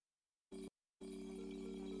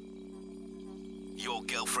your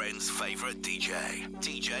girlfriend's favorite DJ,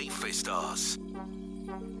 DJ Fistos.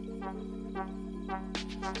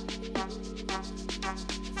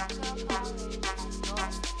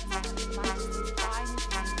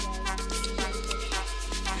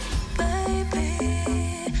 Baby,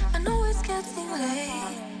 I know it's getting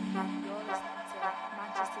late.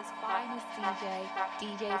 Manchester's finest DJ,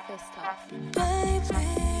 DJ Fistos. Baby,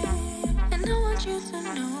 and I want you to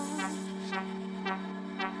know.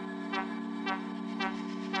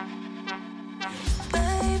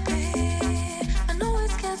 Baby, I know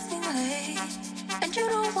it's getting late, and you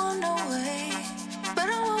don't want no way, but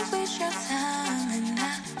I won't waste your time. And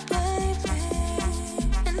baby,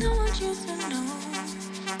 and I want you to know,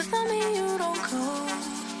 without me you don't go,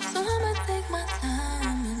 so I'ma take my time.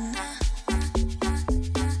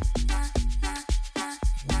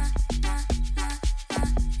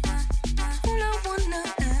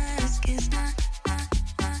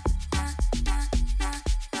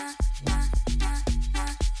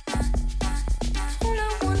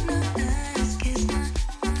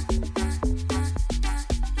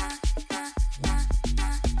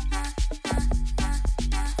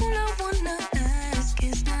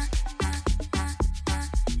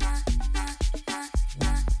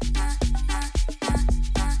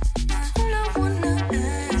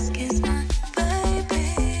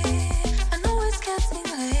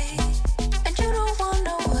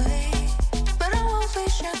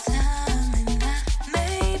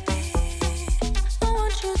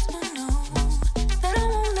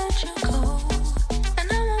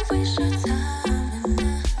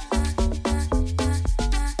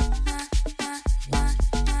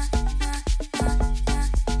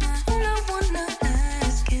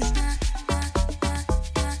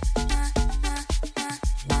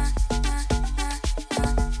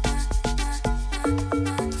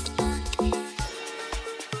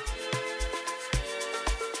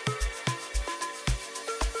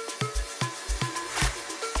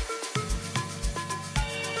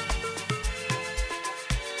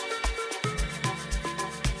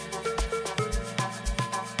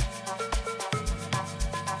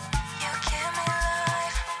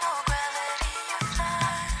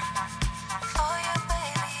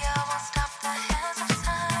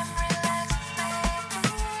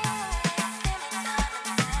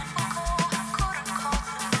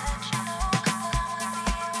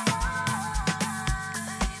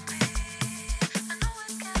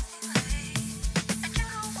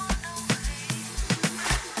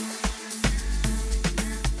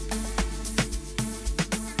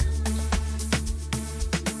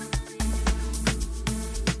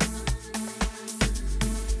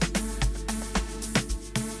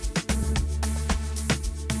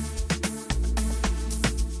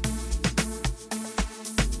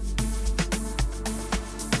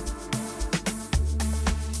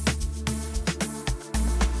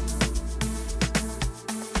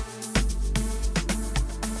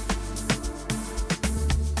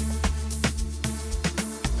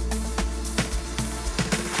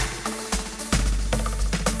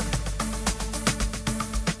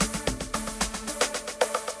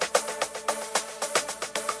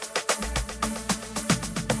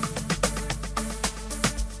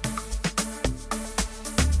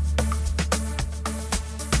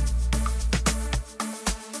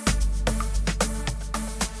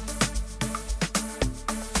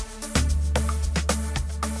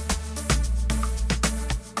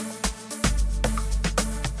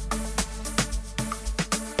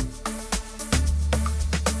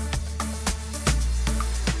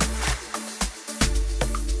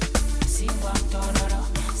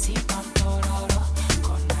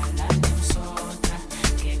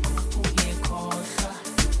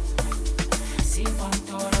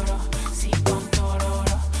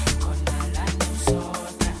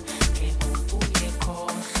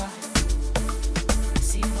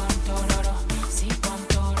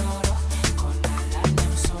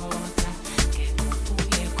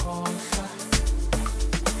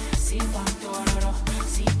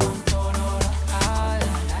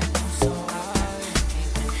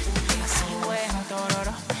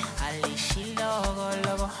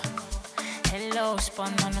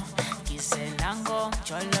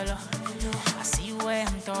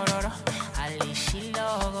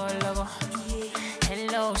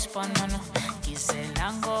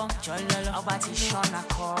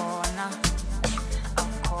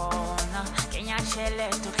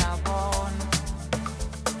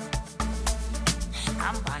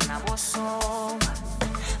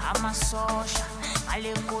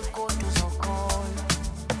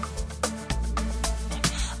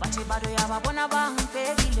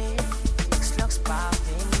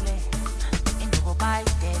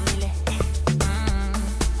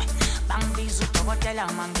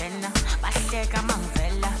 Bella mangena, baseka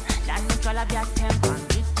mangvela, la nutshwala byathengwa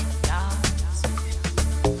ngithi yazi.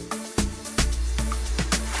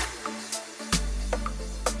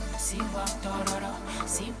 Sipam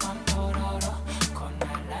tororo,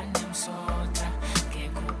 khona la nemsotra, ke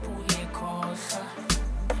kubuye khohlwa.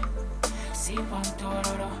 Sipam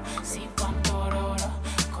tororo,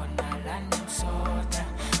 khona la nemsotra,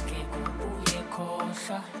 ke kubuye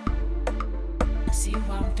khohlwa.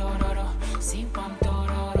 Sipam tororo,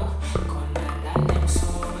 khona la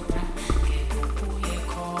nemsotra, ke kubuye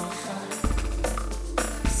khohlwa.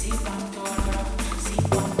 Sipam tororo,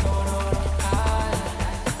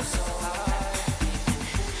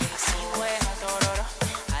 sikwena tororo,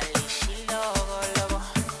 alishilogo,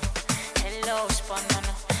 hello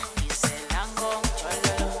spanano, iselango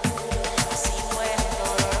chololo. Sikwena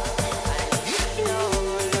tororo,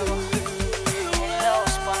 alishilogo, hello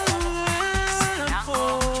spanano, iselango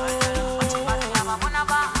chololo. Otibana babona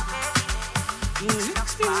ba,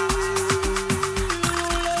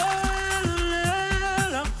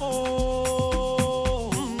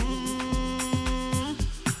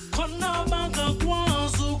 khona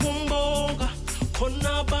bangakwazi ukumbonga,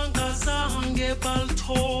 khona bangazange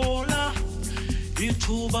balithola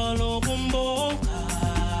ithuba lokumbonga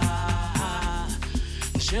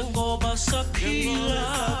njengoba saphila.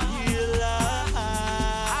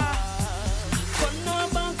 Khona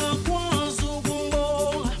bangakwazi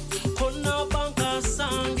ukumbonga, khona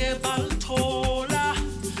bangazange balithola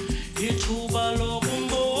ithuba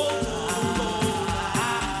lokumbonga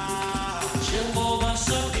njengoba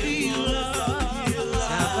saphila.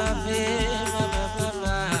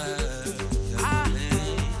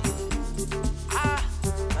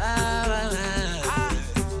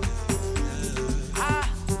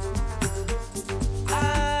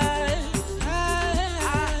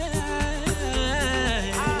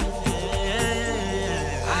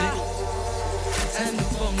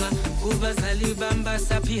 Sandubonga kubazali bamba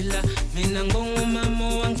saphila, mina ngongumama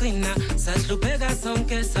wangcina, sahlupheka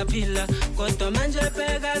sonke saphila, kodwa manje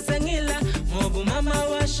bheka sengila, ngoba umama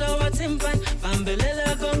washo wathi mfana,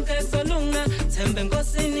 bambelela konke solunga, thembe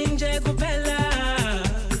Nkosini nje kuphela.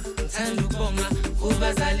 Sandubonga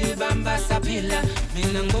kubazali bamba saphila,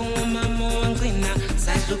 mina ngongumama wangcina,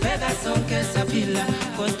 sahlupheka sonke saphila,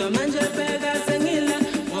 kodwa manje bheka sengila,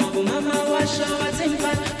 ngoba umama washo wathi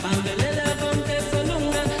mfana, bambelela konke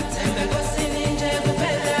solunga, thembe Nkosini nje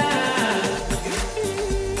kuphela.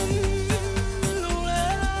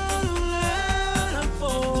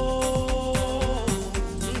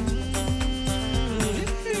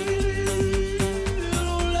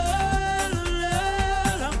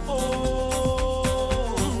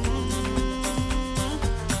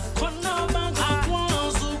 Khona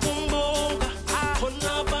bangakwazi ukumbonga,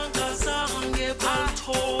 khona bangazange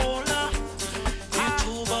balithola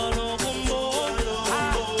ithuba lokumbonga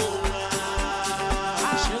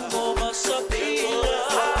njengoba saphila.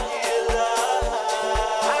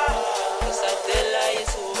 Ngisacela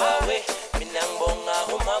ithuba we, mina ngibonga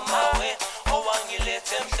umama we,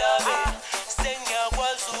 owangilethe emhlabeni,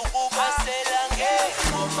 sengiyakwazi ukubasela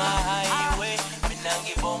ngengoma highway. Mina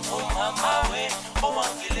ngibonga umama we,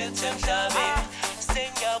 owangilethe emhlabeni,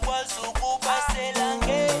 sengiyakwazi ukubasela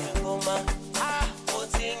ngengoma,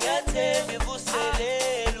 uthi ngiyathemba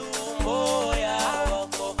ivuselela umoya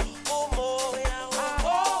wakho, umoya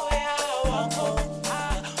wakho,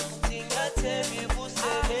 uthi ngiyathemba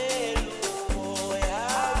ivuselela umoya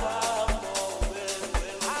wakho.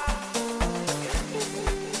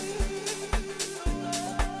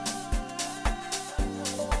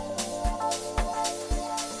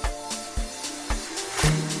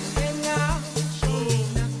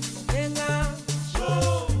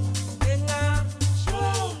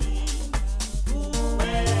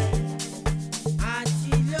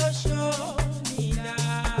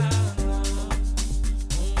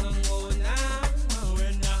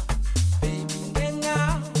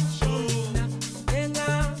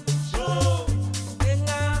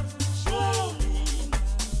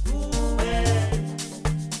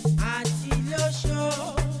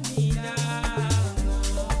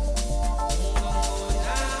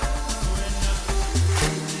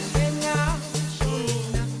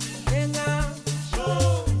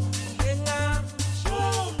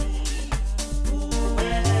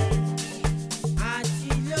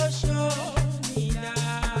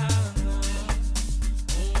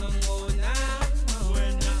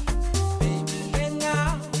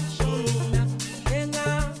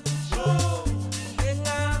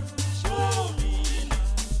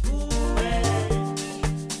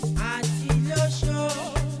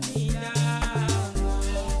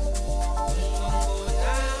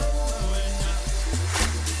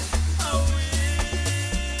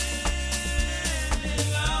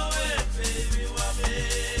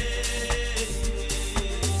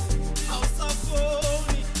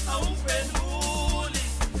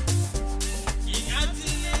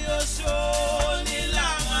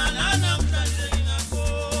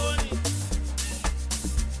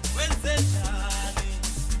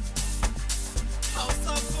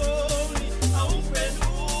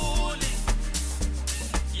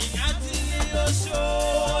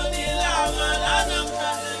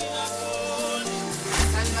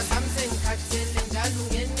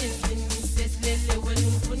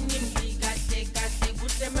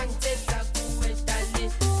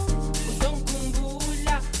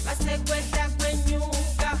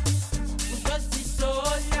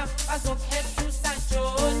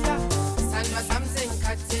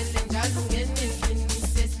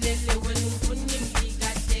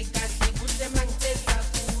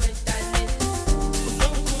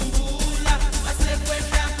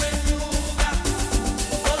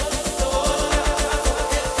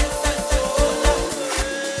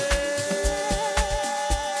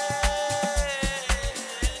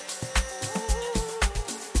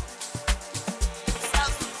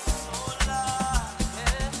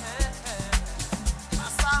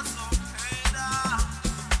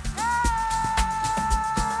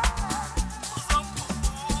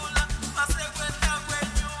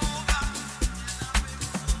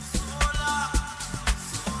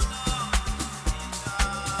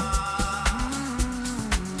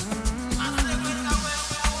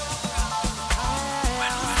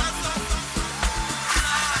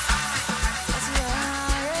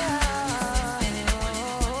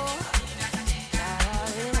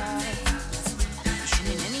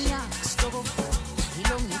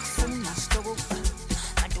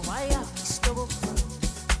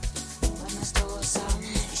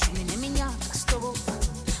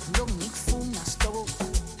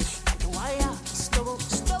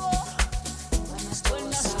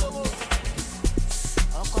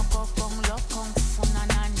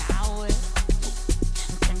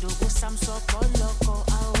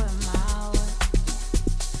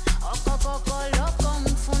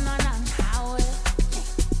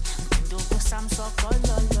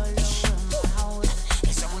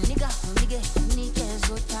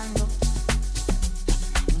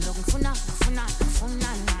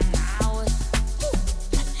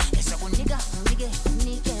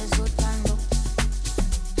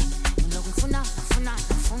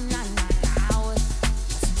 nawe.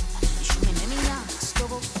 Ishumi neminyaka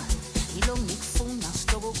stop. Ilo ngikufuna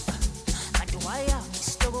stop. Kanti waya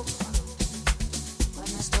stop.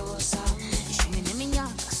 Wena stop sami. Ishumi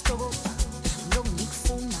neminyaka stop. Ilo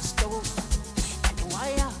ngikufuna stop. Kanti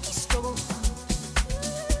waya stop.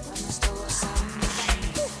 Wena stop sami.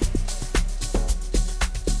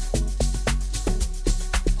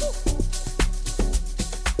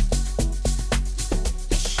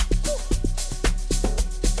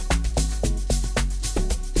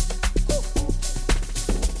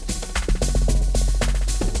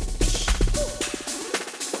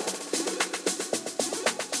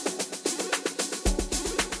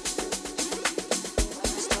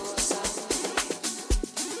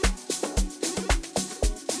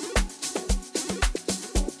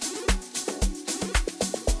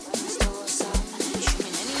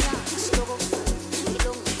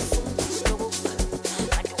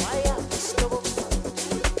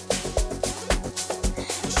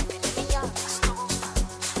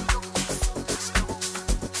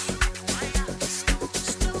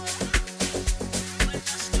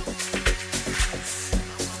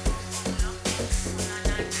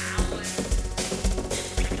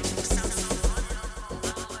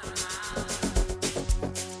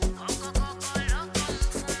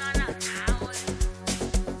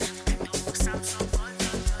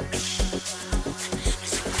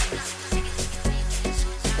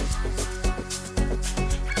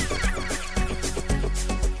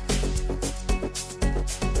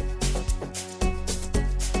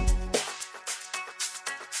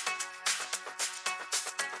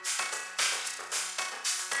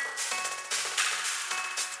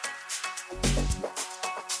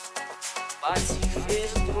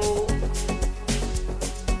 Pacifesto,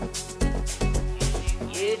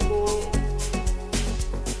 Diego,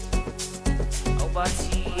 ao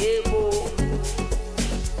Batiego,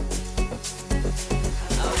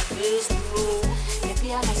 ao Festro, Le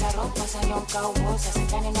piano esa ropa salió caubosa, se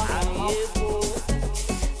están en ao ojos. Diego,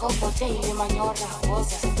 Copote y mañorra,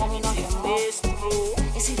 bosa, se están en ojos. Festro,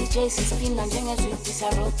 Ese DJ se spinna, njenga sweet esa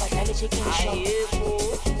ropa, dale chicken ao shop. Diego,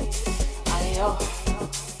 Ayo,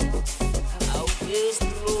 ao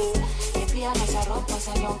Festro, le piano esa ropa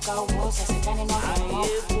salió caubosa, se están en ao ojos.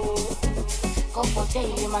 Diego, Copote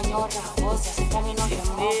y mañorra, bosa, se están en ojos.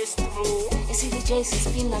 Festro, Ese DJ se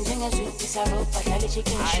spinna, njenga sweet esa ropa, dale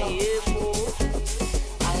chicken ao shop. Diego,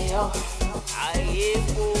 Ayo, ao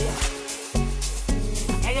Diego,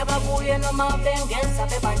 ngeke babuye noma bengeza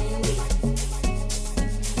bebaningi.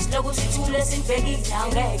 Siloku sithule sibhekile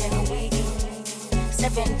angeke nowiki.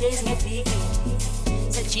 7 days ngeviki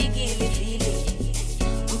sejikile ivili.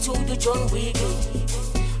 Umthudu John Wick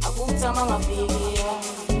akuthama ngaviki.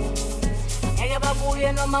 Ngeke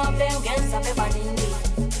babuye noma bengeza bebaningi.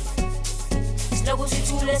 Siloku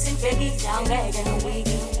sithule sibhekile angeke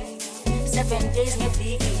nowiki. 7 days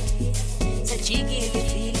ngeviki sejikile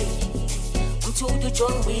ivili. Umthudu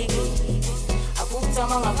John Wick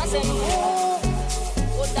akuthama ngaviki.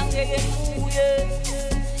 Utangeke mbuye,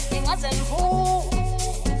 Ingaze ngivu,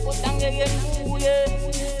 utangeke mbuye,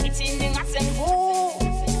 ithini ingaze ngivu,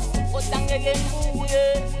 utangeke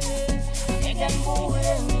mbuye, ngeke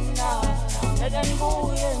ngibuye mina, ngeke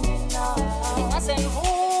ngibuye mina. Ingaze ngivu,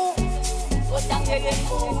 utangeke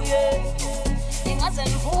mbuye, ingaze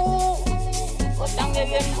ngivu,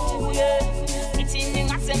 utangeke mbuye, ithini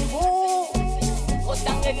ingaze ngivu,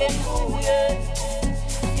 utangeke mbuye,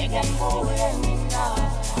 ngeke ngibuye mina,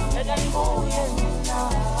 ngeke ngibuye mina.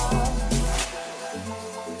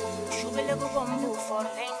 Shubele kubombufu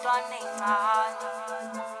lentwana encane.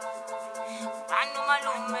 Ubani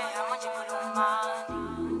umalume amanje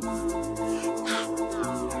khulumani.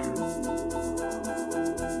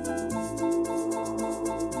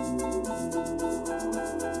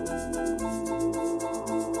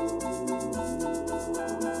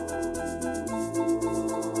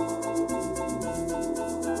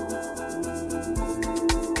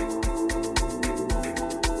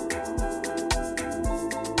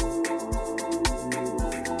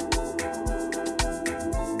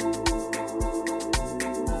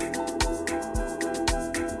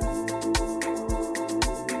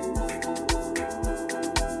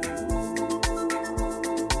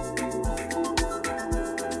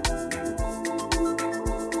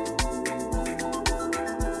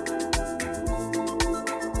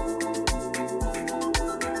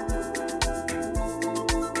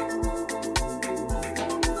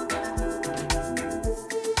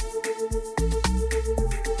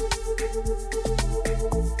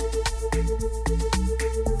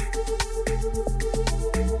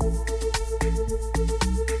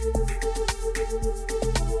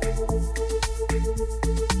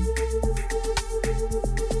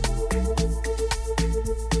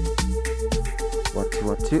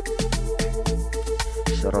 too.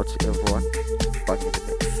 Shout out to everyone. Bang in the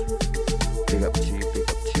mix. Big up to you, big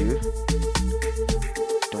up to you.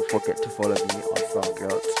 Don't forget to follow me on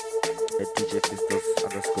SoundCloud at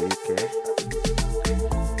DJ_Fistos_UK.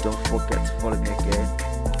 Don't forget to follow me again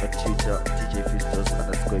on Twitter,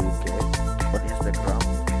 DJ_Fistos_UK. On Instagram,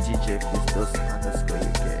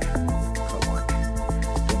 DJ_Fistos_UK. Come on.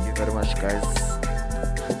 Thank you very much, guys,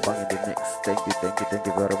 for banging the mix. Thank you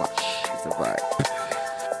very much. It's a vibe.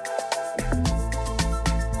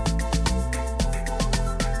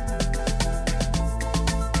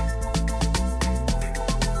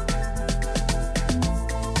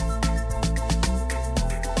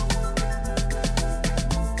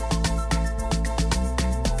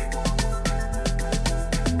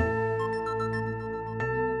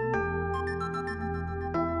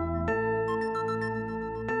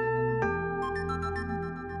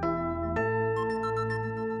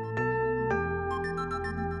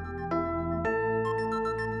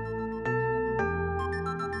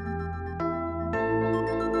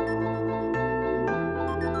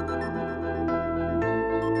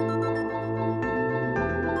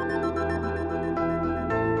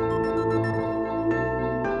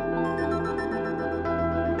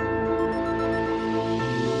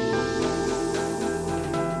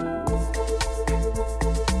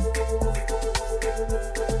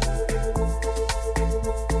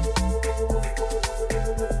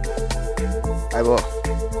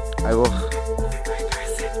 I will.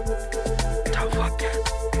 Don't forget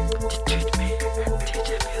to tweet me at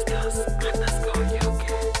DJ_Fistos_UK.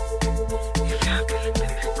 If you're feeling the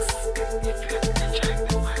mix, if you're enjoying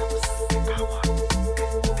the vibes, come on.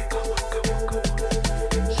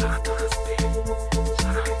 Shout out to us, baby.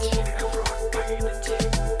 Shout out to you, everyone, banging the team.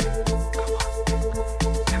 Come on.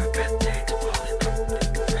 Happy birthday to all the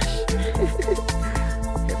match.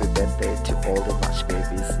 Happy birthday to all the match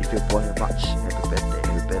babies. If you're born in March, happy birthday.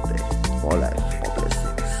 More life, more blessings.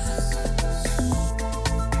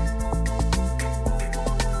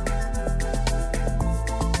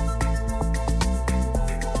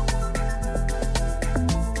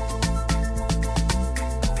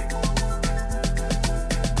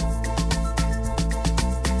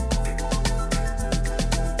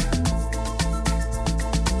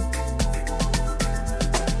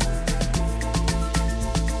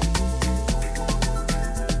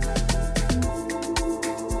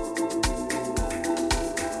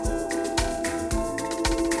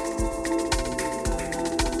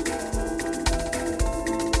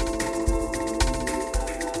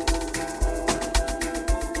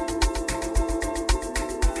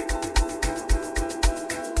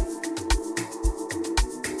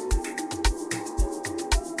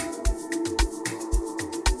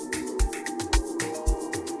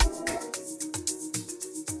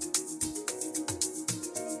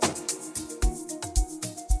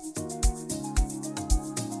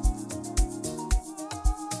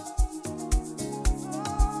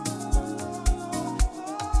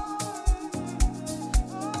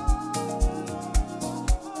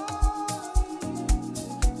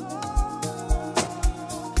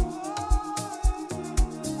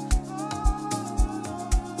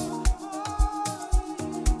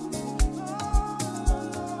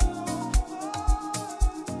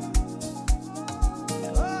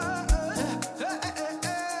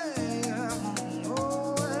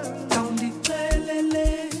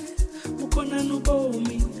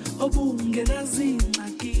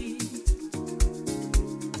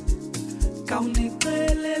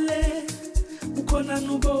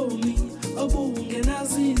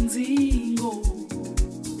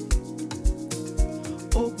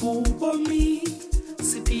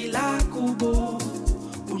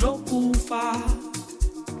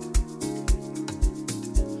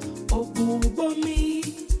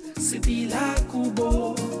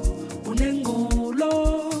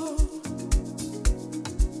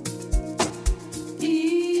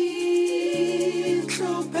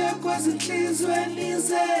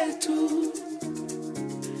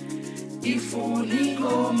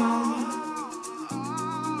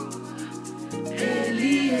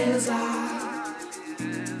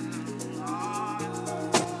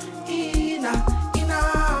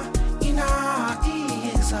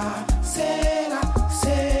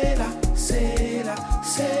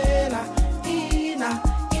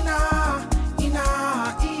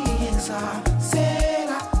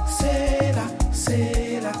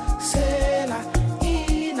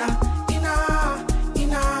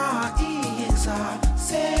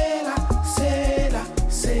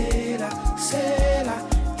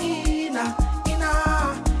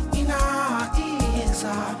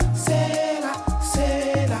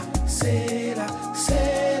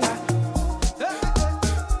 Sela,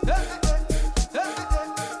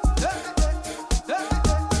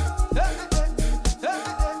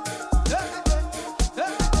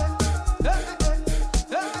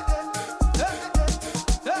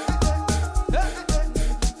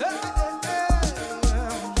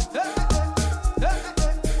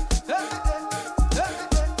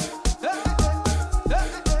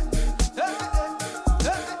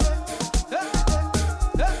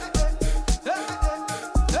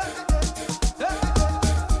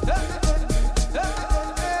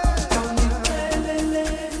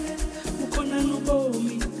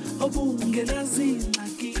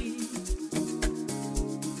 obungenazimaki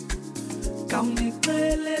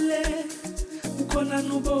kawunixelele ukhona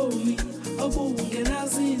nobomi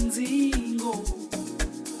obungenazinzingo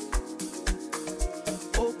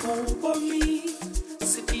obubomi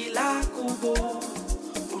siphila kubo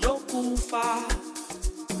unokufa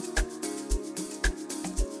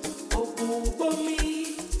obubomi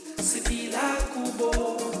siphila kubo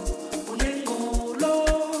unengolo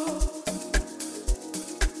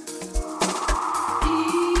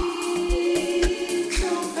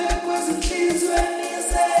ihluphe kwezinhlizweni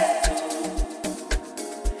zethu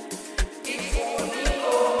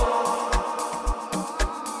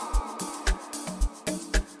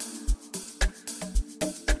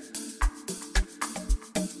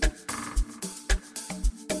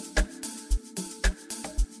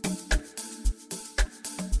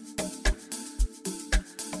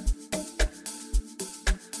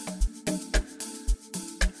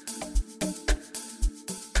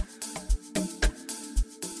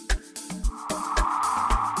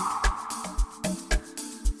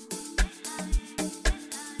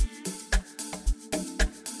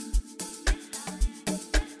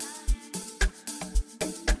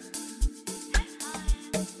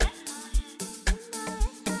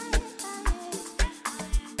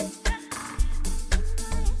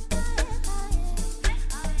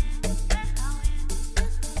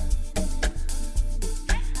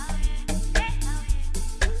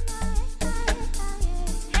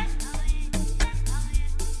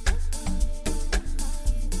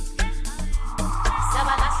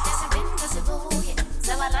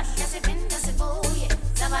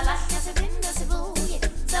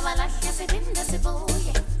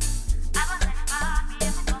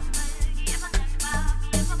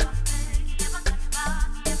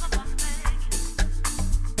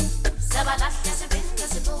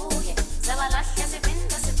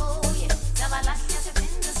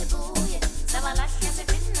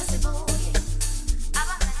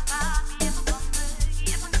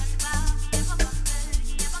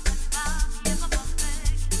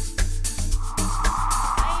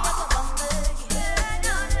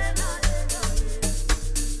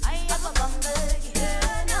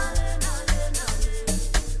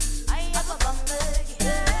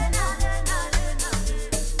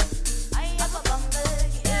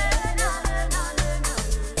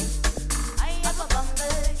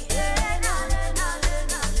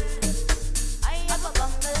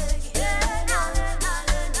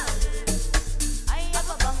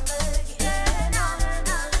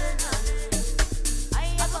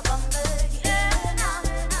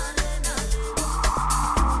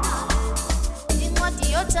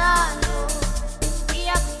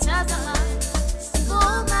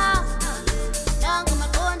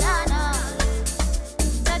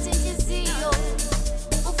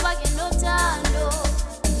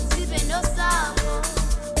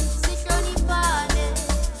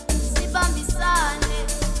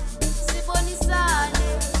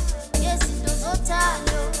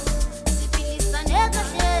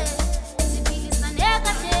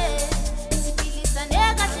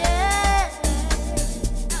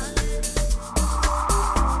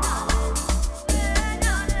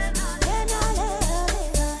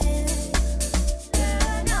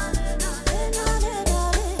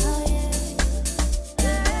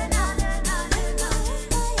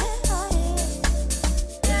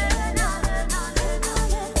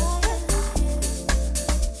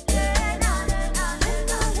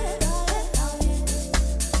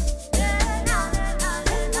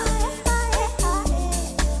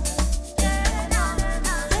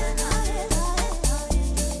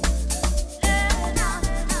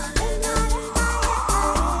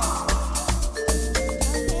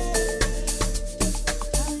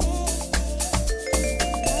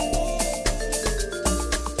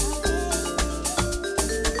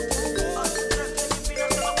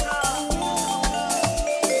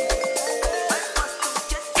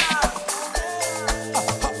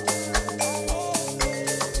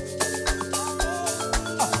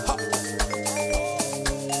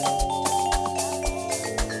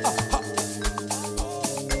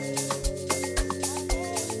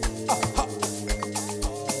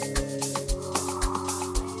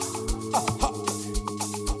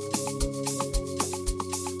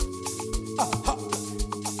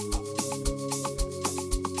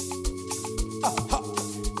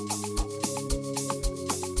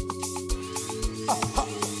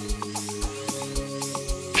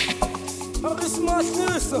Christmas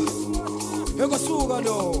Egosuga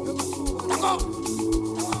no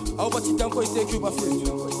awubathi danko iteki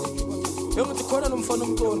ubafethu emuthi khona nomfana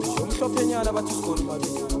omqondo umhlophe nyana bathi sigoli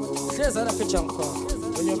babili hleza lapha eJankwa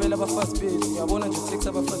Onyobela abafazi bethu, ngiyabona nje text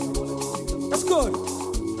abafazi bethu. Let's go.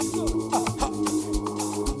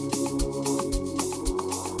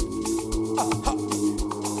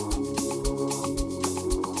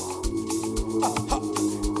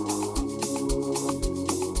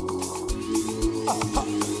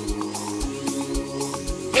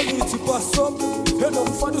 Ngithi pasop, hello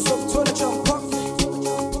mfana uzokuthola champa.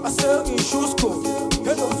 Ase ngishusko,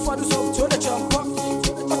 hello mfana uzokuthola champa.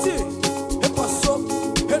 Athi, pasop,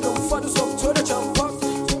 hello mfana uzokuthola champa.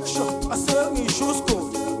 Sho, ase ngishusko,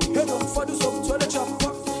 hello mfana uzokuthola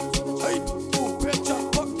champa. Hey, upe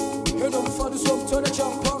champa, hello mfana uzokuthola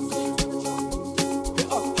champa.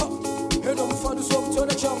 Hello mfana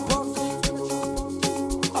uzokuthola champa.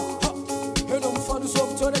 Hello mfana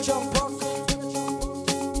uzokuthola champa.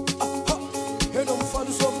 Hello, mfana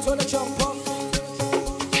uzokuthola champa.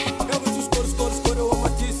 Yabe score wa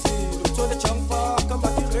matisi, uthola champa kama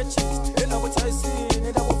direchis. Elabo Tyson,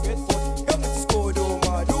 elabo Bedford. Yabe score wa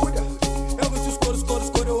maduda. Yabe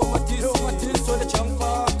score wa matisi, uthola champa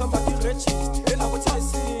kama direchis. Elabo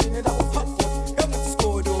Tyson, elabo Bedford. Yabe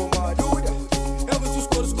score wa maduda. Yabe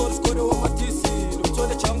score wa matisi,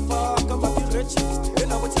 uthola champa kama direchis.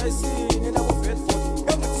 Elabo Tyson, elabo Bedford.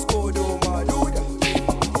 Yabe score wa maduda.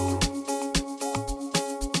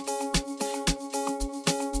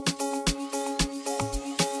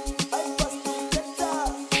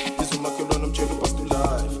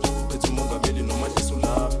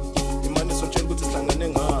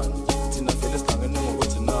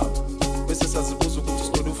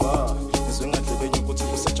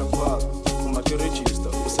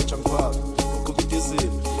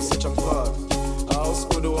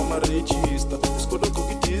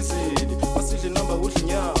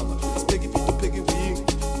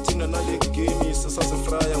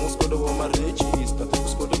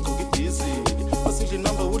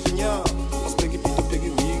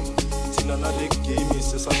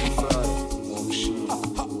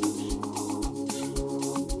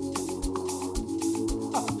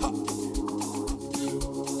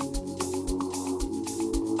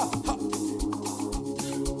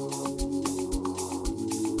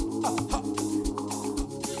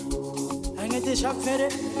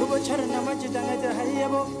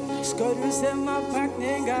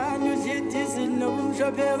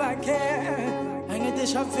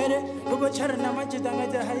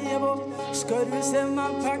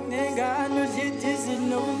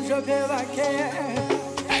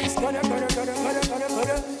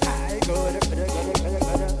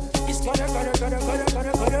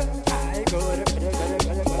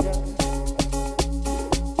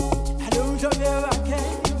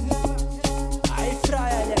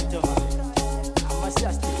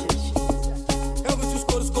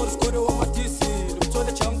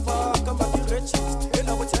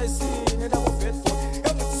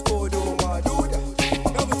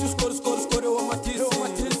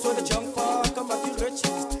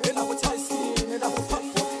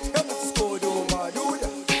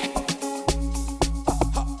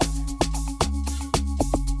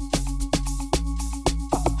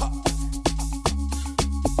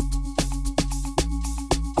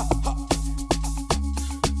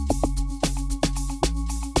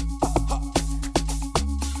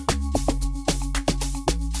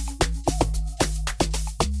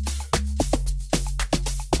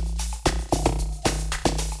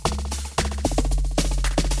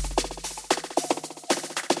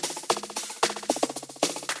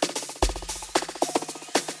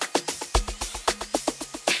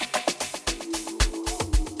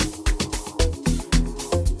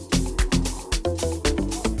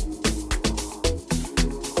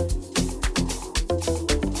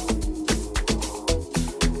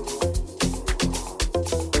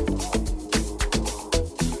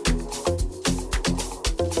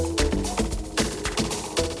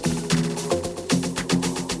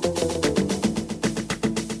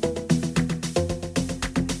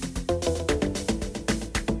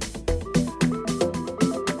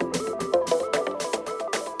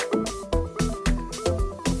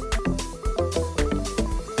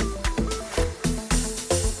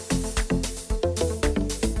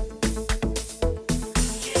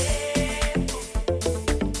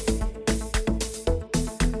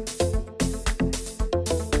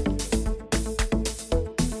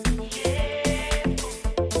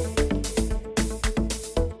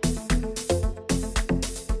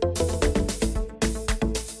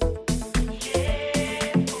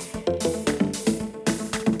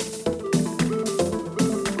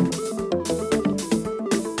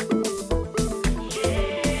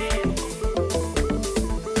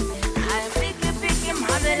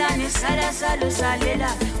 Salusalela,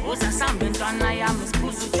 uza samba intwana yami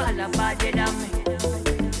sibuza utshwala badela me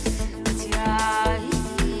athi hayi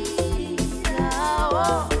yawo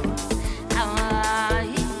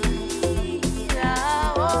hayi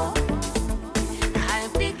yawo hayi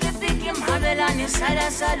piki mhabelani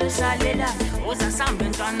sala salela uza sambe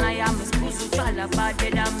ntwana yami sibuza utshwala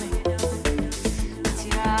badela me athi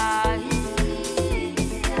hayi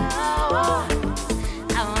yawo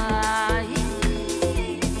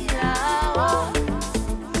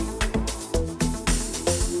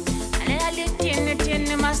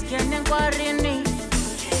Maskene kwarini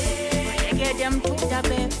Yegede mtuda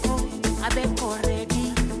abeko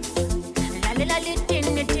ready Lalela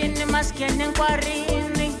litini maskene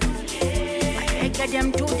kwarini Yegede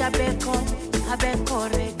mtuda abeko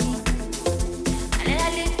ready Lalela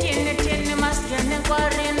litini maskene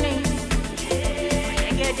kwarini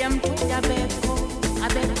Yegede mtuda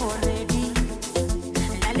abeko ready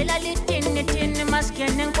Lalela litini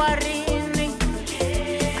maskene kwarini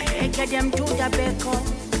Yegede mtuda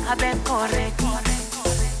abeko ready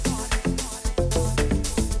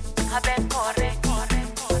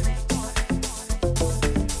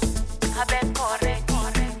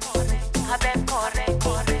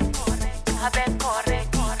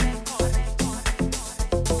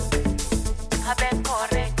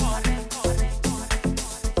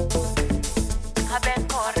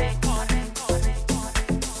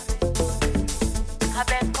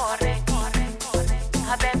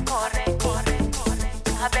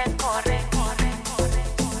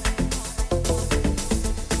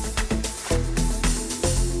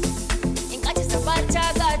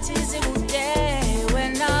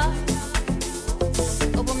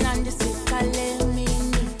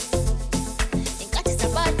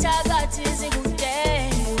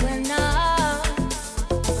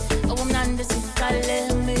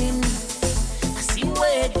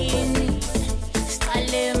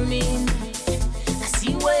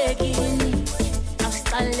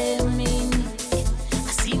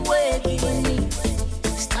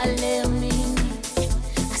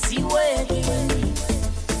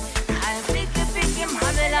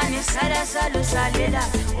Salela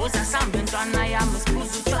uza sambe ntwana yami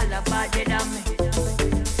sibuza utshwala badela me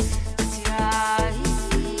athi hayi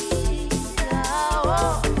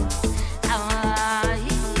yawo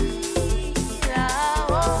hayi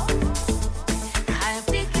yawo hayi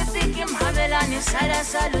piki mhabelani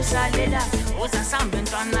salela uza sambe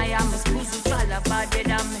ntwana yami sibuza utshwala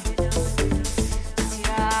badela me athi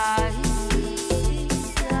hayi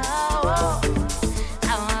yawo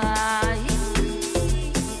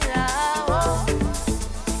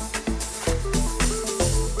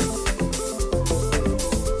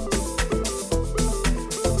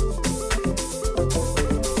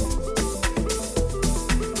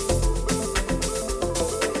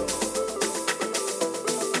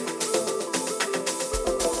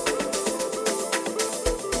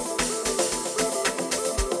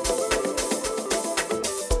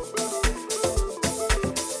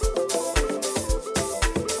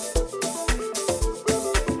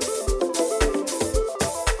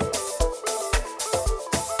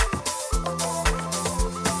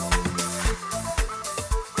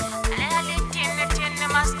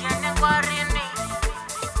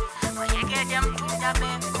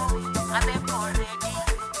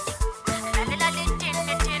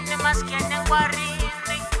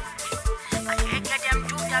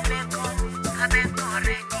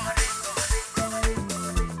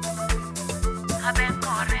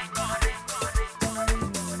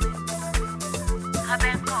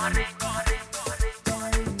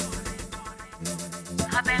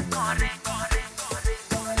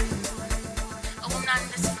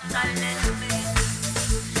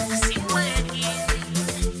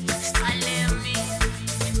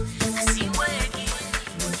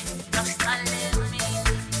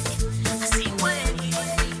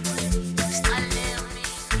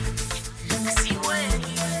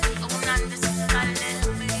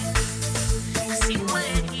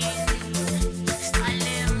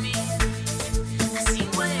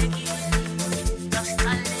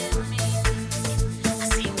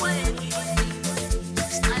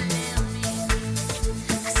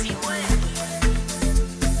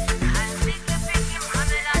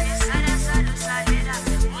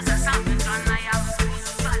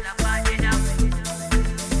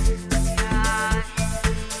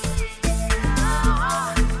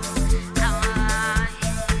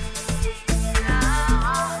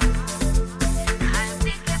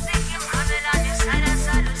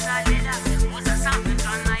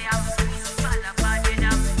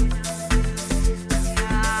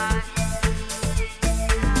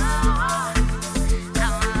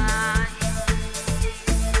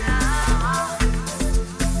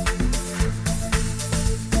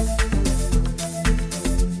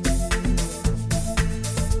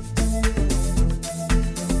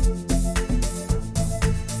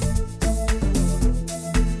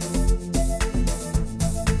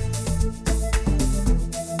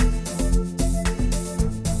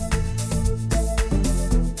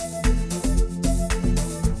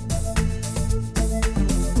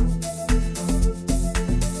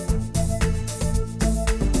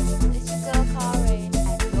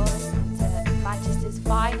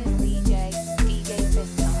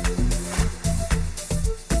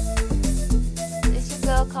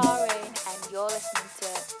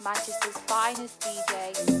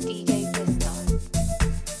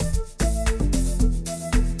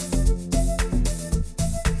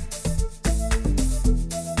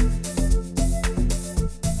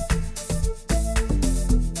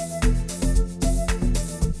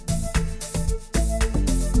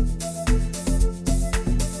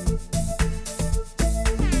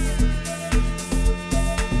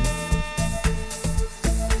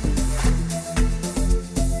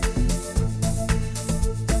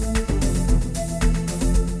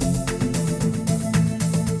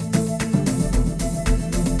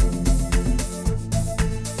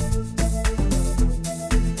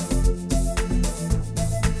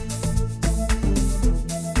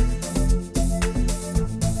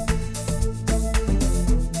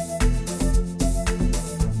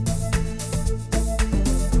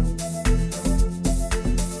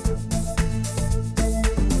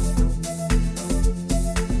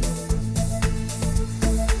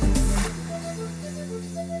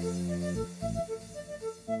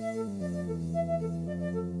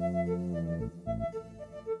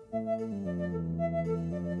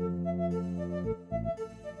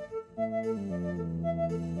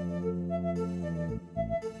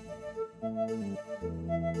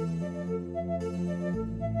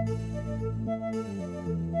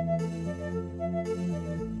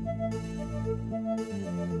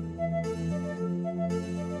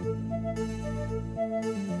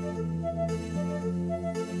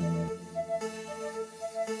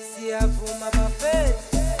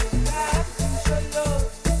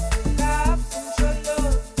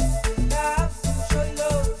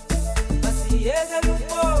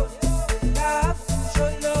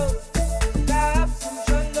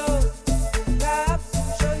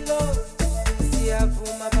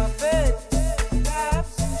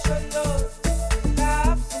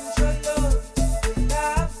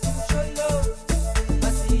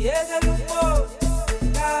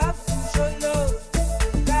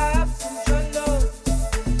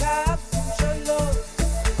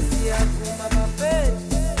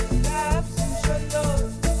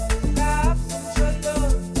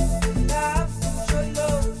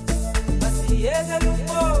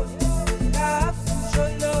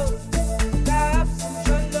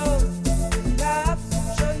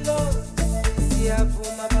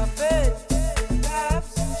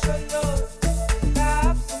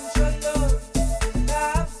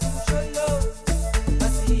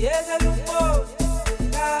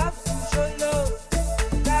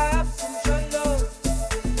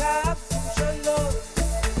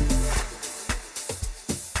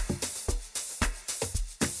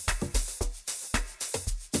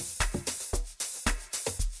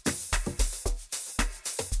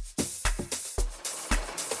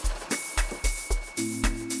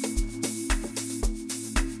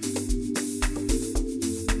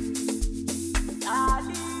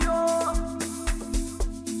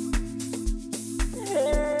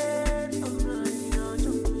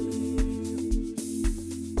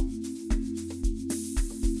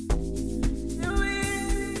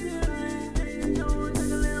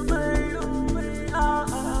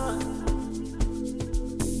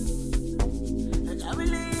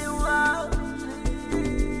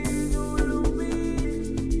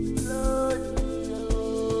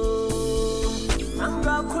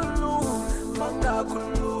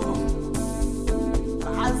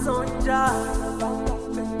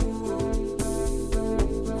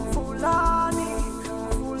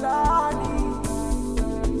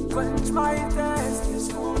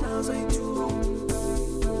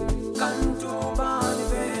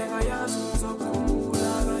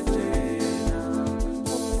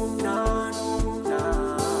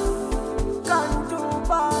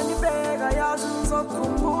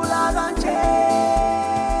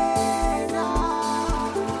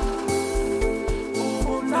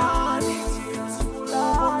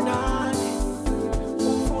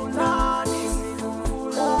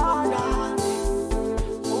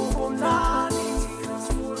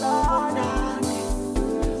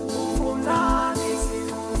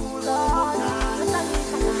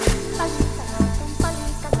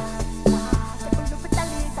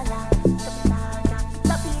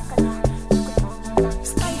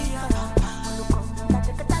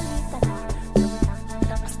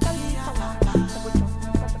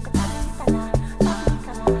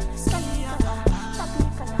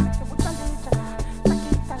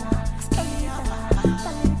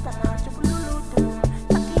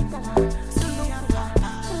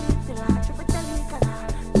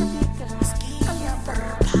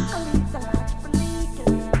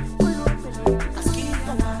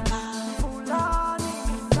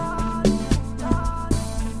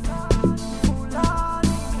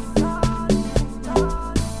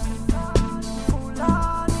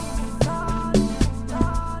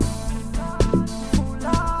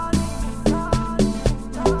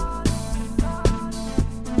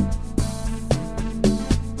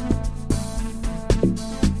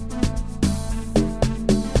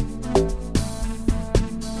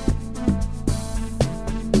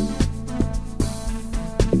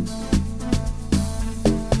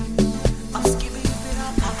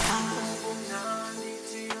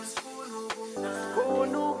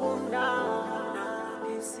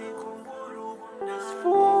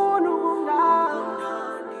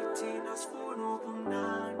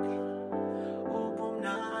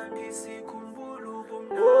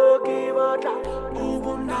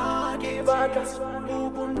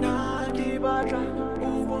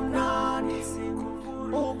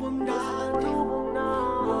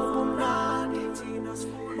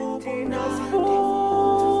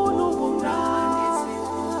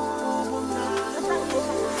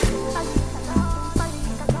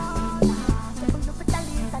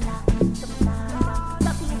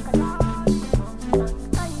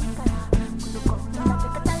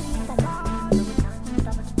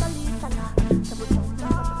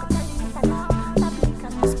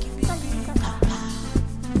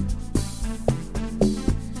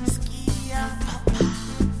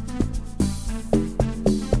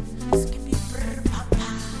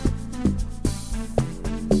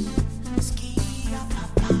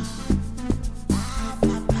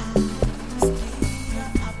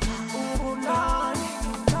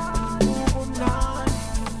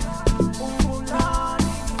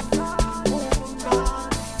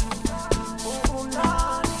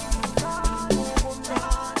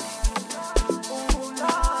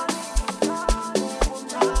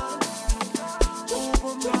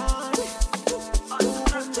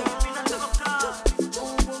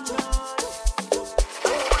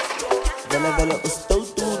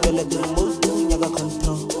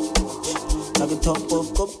top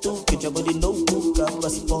of cup to get your body no book and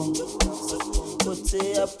respond. Put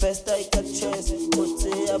a best I can chase, put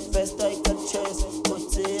a best I can chase,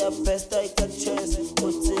 put a best I can chase,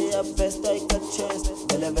 put a best I can chase.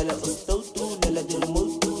 Vela vela usto tu, vela de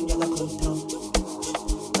remote, yaga control.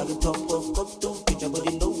 Like a top of cup to get your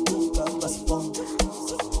body no book and respond.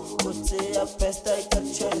 Put a best I can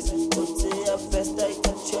chase, put a best I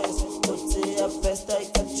can chase, put a best I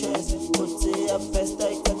can chase, put a best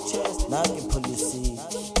I can chase. Now get policy,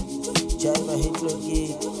 jive my hit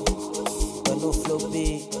logi. No flow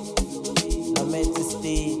beat, na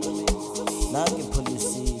majesty, na get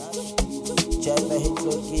policy. Jive my hit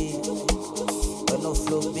logi, but no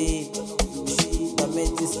flow beat, na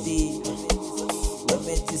majesty, na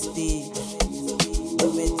majesty, na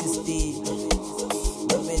majesty,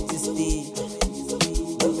 na majesty,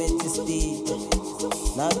 na majesty,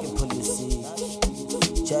 na get policy.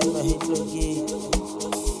 Jive my hit logi,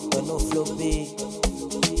 but no flow beat,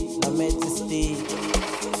 na majesty.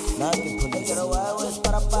 Get a wireless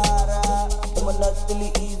para. I'm not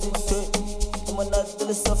really easy to. I'm not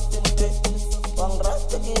really soft in it. One rat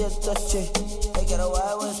to get a touch. I get a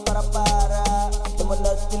wireless para. I'm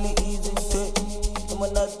not really easy to. I'm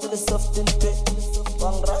not really soft in it.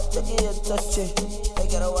 One rat to get a touch. I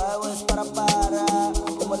get a wireless para.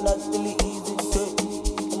 I'm not really easy to.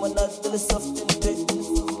 I'm not really soft in it.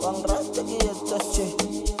 One rat to get a touch.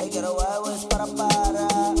 I get a wireless para.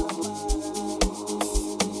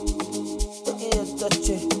 Touch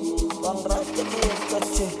it, one right to get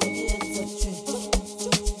touch it, touch it,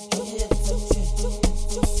 touch it,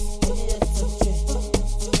 touch it, touch it,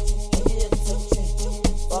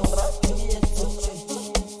 one right to get touch it.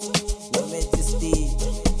 Your majesty,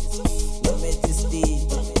 your majesty,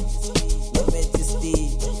 your majesty,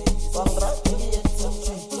 one right to get touch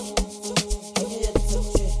it, touch it,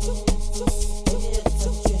 touch it,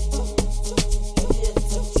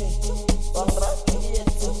 touch it, one right to get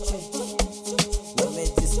touch it. Your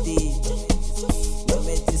majesty, your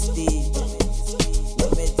majesty,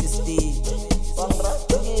 your majesty. One rat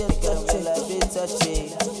to get caramela with a chain.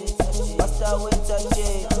 Basta with a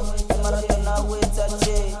chain. Maratona with a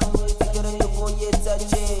chain. Get a boy with a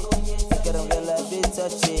chain. Caramela with a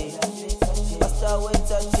chain. Basta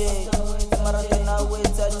with a chain. Maratona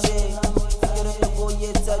with a chain. Get a boy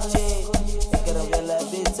with a chain. Caramela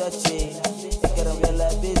with a chain. Caramela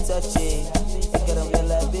with a chain.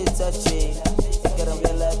 Caramela with a chain.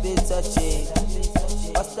 Caramela with a chain.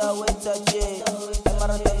 Basta with a chain.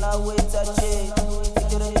 Maratona with a chain.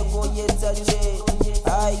 Get a boy with a chain.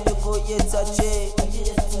 I the boy with a chain.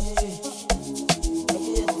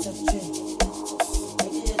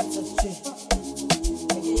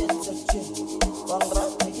 One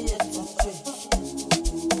rat to get a chain.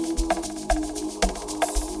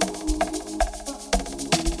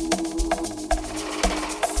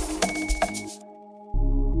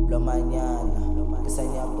 Lo mañana, esa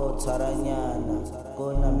ñapo tarañana,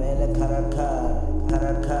 con la mele caracar,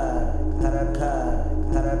 caracar, caracar,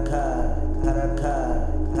 caracar, caracar,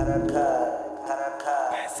 caracar, caracar,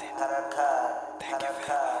 caracar. Thank you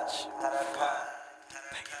very much for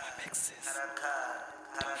making my mixes.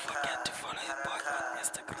 Don't forget to follow the boy on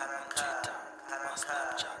Instagram, on Twitter, on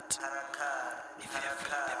Snapchat. If you're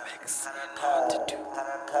feeling the mix,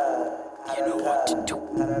 you know what to do.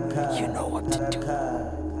 You know what to do.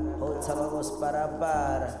 Vamos para.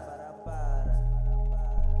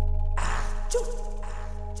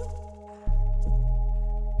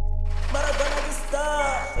 Maradona Vista.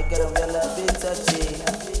 I get a vela with a chain.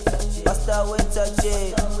 Basta with a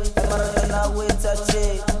chain. Maradona with a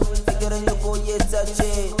chain. I get a new boy with a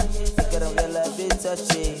chain. I get a vela with a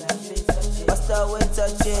chain. Basta with a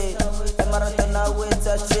chain. Maradona with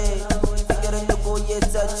a chain. I get a new boy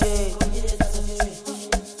with a chain.